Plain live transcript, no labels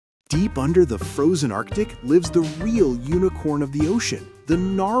Deep under the frozen Arctic lives the real unicorn of the ocean, the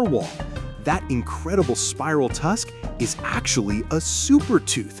narwhal. That incredible spiral tusk is actually a super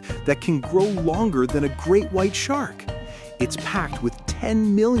tooth that can grow longer than a great white shark. It's packed with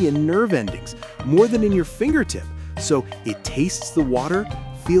 10 million nerve endings, more than in your fingertip, so it tastes the water,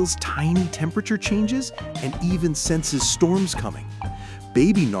 feels tiny temperature changes, and even senses storms coming.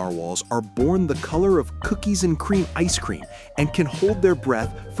 Baby narwhals are born the color of cookies and cream ice cream and can hold their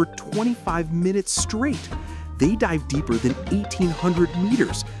breath for 25 minutes straight. They dive deeper than 1,800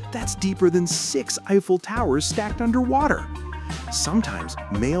 meters. That's deeper than 6 Eiffel Towers stacked underwater. Sometimes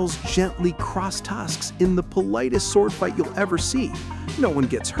males gently cross tusks in the politest sword fight you'll ever see. No one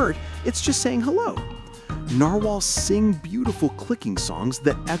gets hurt, it's just saying hello. Narwhals sing beautiful clicking songs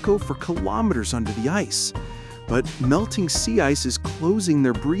that echo for kilometers under the ice. But melting sea ice is closing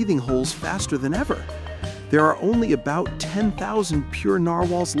their breathing holes faster than ever. There are only about 10,000 pure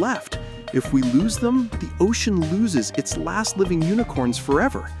narwhals left. If we lose them, the ocean loses its last living unicorns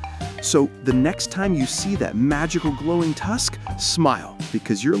forever. So the next time you see that magical glowing tusk, smile,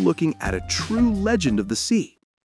 because you're looking at a true legend of the sea.